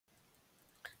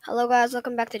Hello guys,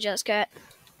 welcome back to JustCat.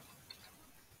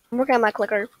 I'm working on my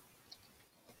clicker.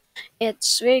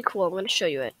 It's very cool. I'm going to show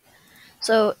you it.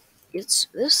 So it's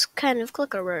this kind of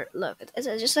clicker where look, it's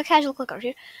just a casual clicker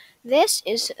here. This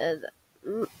is the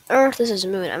Earth. This is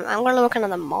Moon. I'm going to look on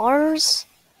the Mars.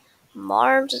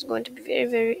 Mars is going to be very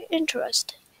very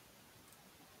interesting.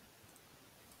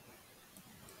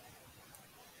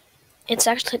 It's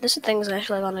actually this thing is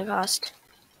actually going to cost.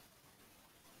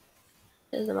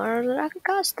 Is the Mars not going to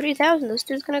cost 3,000? This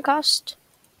dude's going to cost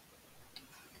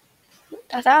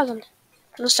 1,000.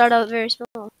 It'll start out very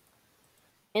small,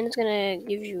 and it's going to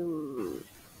give you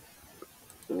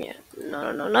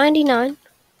 99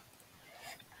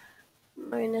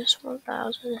 minus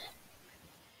 1,000.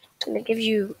 It's gonna give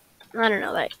you, I don't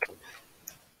know, like,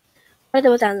 right, the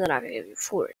 1,000 are not gonna give you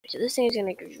 40. So this thing is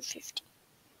gonna give you 50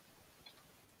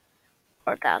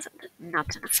 or 1,000. Not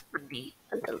to the 50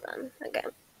 until then. Okay.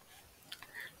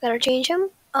 Gotta change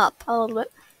him up a little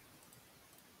bit.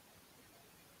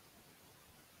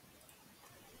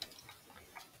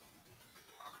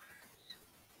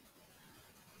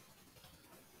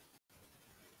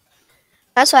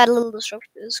 That's why I had a little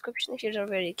description. These are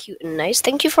very cute and nice.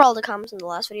 Thank you for all the comments in the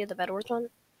last video, the Bedwars one.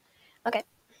 Okay.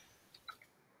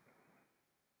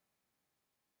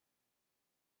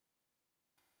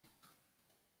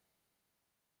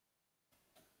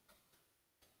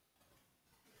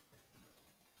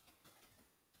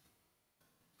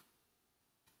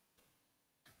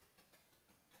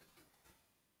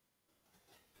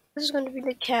 This is going to be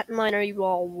the cat miner you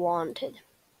all wanted.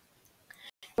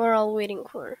 We're all waiting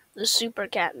for the super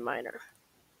cat miner.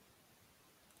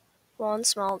 One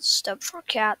small step for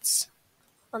cats.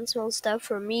 One small step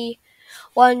for me.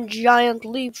 One giant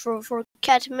leap for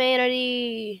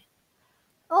Catmanity.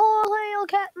 All hail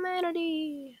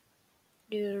Catmanity.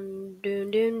 Dun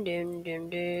dun dun dun dun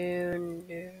dun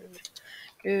dun.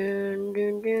 Dun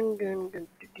dun dun dun dun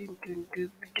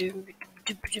dun.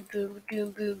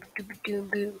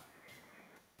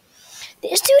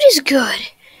 This dude is good.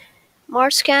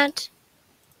 Mars Cat.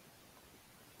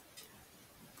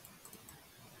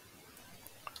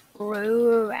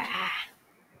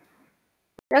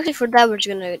 Actually, for that, we're just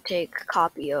gonna take a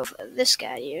copy of this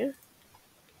guy here.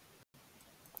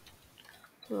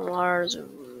 Mars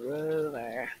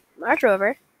Rover. Mars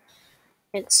Rover.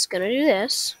 It's gonna do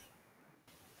this.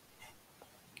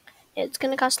 It's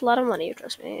gonna cost a lot of money,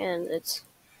 trust me, and it's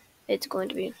going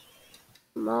to be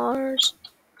Mars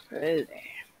Rover.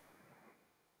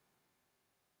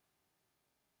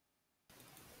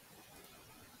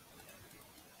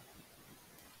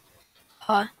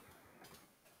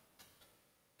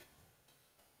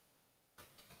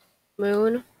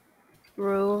 Moon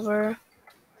Rover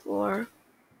for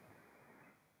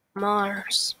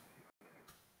Mars.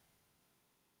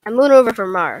 A moon rover for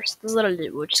Mars. This is literally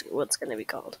what's gonna be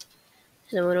called.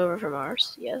 Is a moon rover for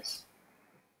Mars? Yes.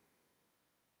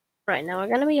 Right, now we're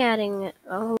gonna be adding.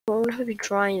 Oh, we're gonna be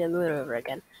drawing the moon rover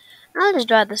again. I'll just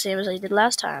draw it the same as I did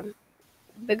last time.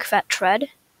 Big fat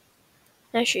tread.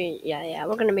 Actually, yeah,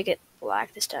 we're gonna make it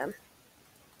black this time.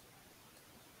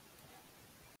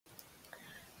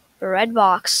 A red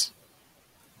box.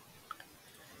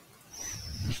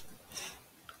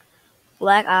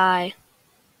 Black eye.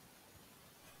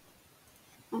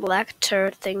 Black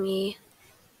turd thingy.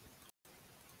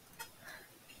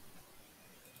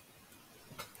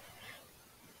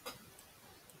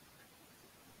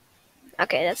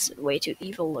 Okay, that's way too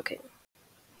evil looking.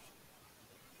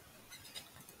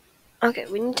 Okay,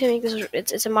 we need to make this.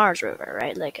 It's a Mars rover,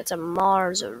 right? Like it's a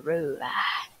Mars rover.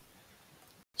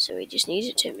 So we just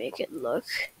need to make it look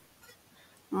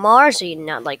Marsy,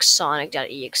 not like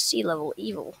Sonic.exe level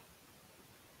evil.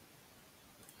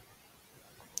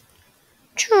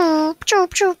 Choop choop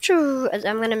choop choop.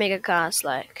 I'm gonna make it cost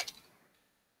like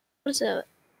what is it?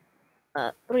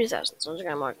 3,000. So it's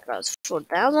gonna mark it cost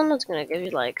 4,000. It's gonna give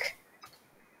you like.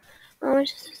 How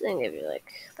much does this thing give you?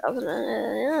 Like 1,000,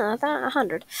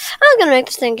 100. I'm gonna make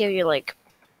this thing give you like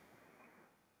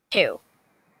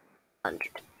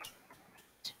 200.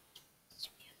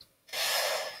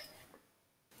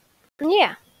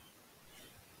 Yeah,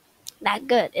 that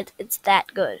good. It's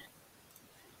that good.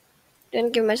 I'm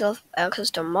gonna give myself access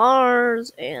to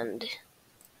Mars and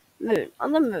Moon.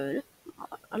 On the Moon,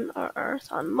 on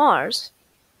Earth, on Mars.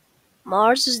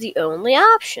 Mars is the only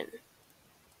option.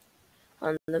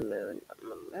 On the Moon, on the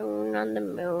Moon, on the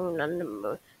Moon, on the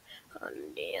Moon. On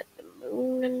the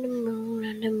moon, on the moon,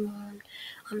 on the moon,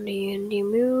 on the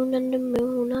moon, on the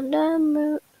moon, on the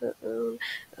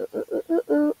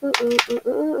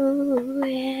moon,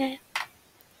 yeah.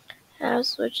 House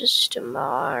switches to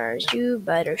Mars. You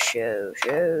better show.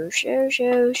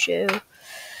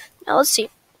 Now let's see.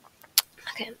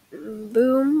 Okay,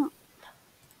 boom,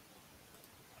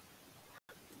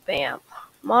 bam.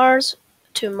 Mars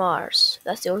to Mars.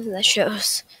 That's the only thing that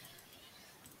shows.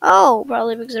 Oh,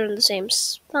 probably because they're in the same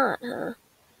spot, huh?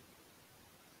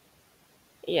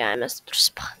 Yeah, I messed up the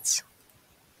spots.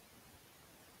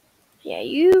 Yeah,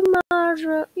 you Mars,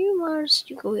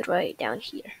 you go right down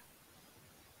here.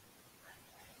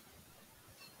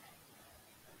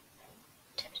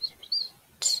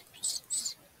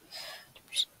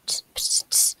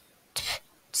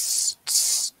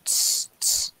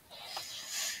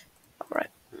 Alright.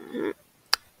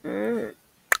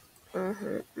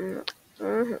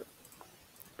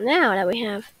 Now that we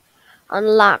have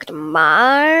unlocked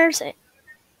Mars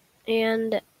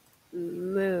and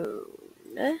Moon.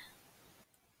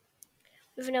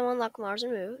 If we now unlock Mars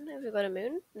and Moon, if we go to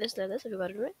Moon, this, if we go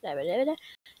to Moon,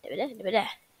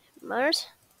 Mars,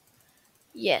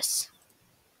 yes,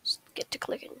 just get to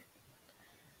clicking.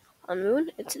 On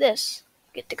Moon, it's this,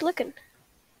 get to clicking.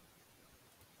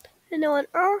 And now on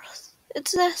Earth,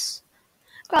 it's this,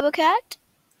 grab a cat,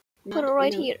 put it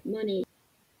right here. Money.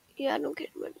 Yeah, I don't care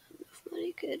about not enough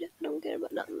money, kid. I don't care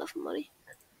about not enough money.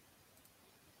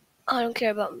 I don't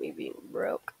care about me being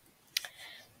broke.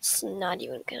 It's not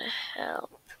even gonna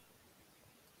help.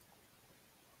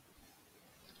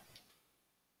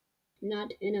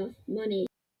 Not enough money.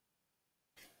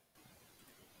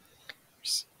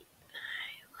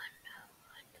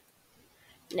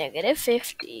 Negative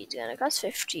 50. It's gonna cost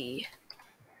 50.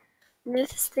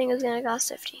 This thing is gonna cost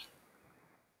 50.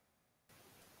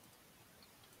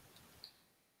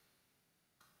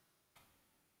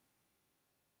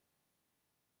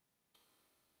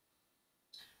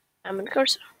 I'm in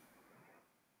cursor.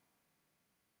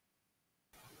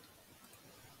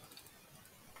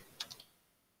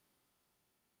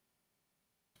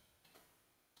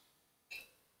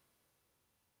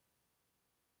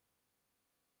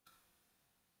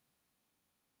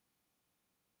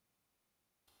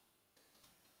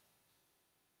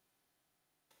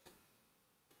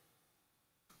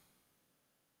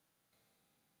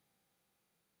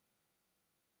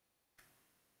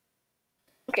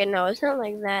 Okay, no, it's not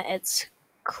like that. It's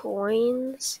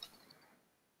coins.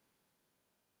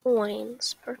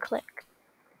 Coins per click.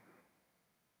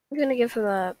 I'm gonna give him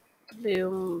a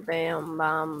boom, bam,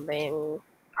 bam, bang.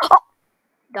 Oh!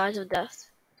 Dies of death.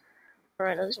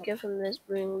 Alright, let's give him this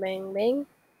boom, bang, bang.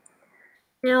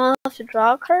 Now I'll have to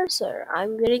draw a cursor.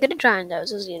 I'm really good at drawing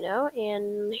those, as you know.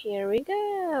 And here we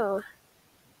go.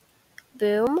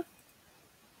 Boom.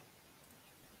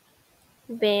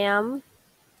 Bam.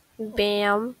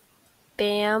 Bam.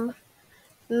 Bam.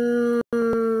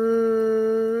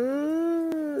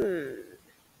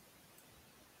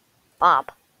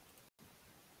 Bob.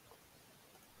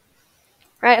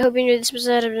 Alright, hope you enjoyed this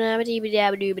episode of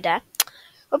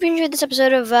Hope you enjoyed this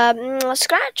episode of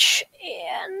Scratch.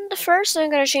 And first, I'm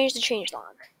gonna change the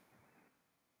changelog.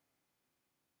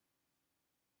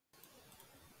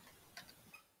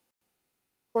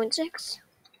 0.6.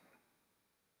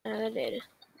 Added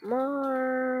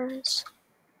Mars.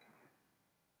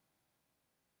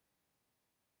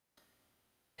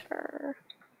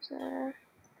 Cursor.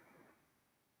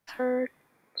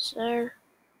 Cursor.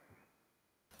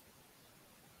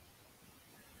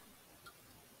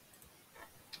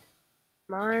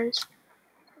 Mars.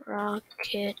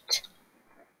 Rocket.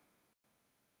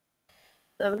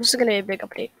 So this is gonna be a big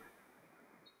update.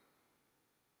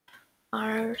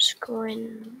 Mars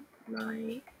going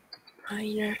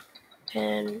minor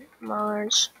and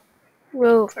Mars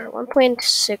rover.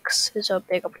 1.6 is a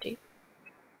big update.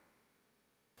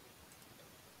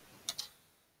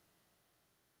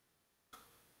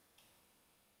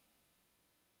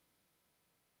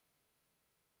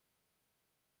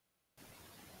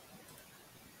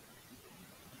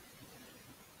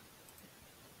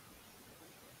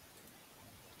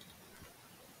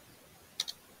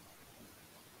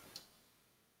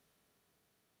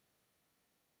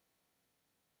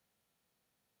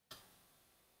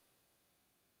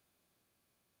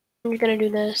 You're gonna do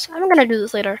this. I'm gonna do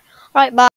this later. Alright, bye.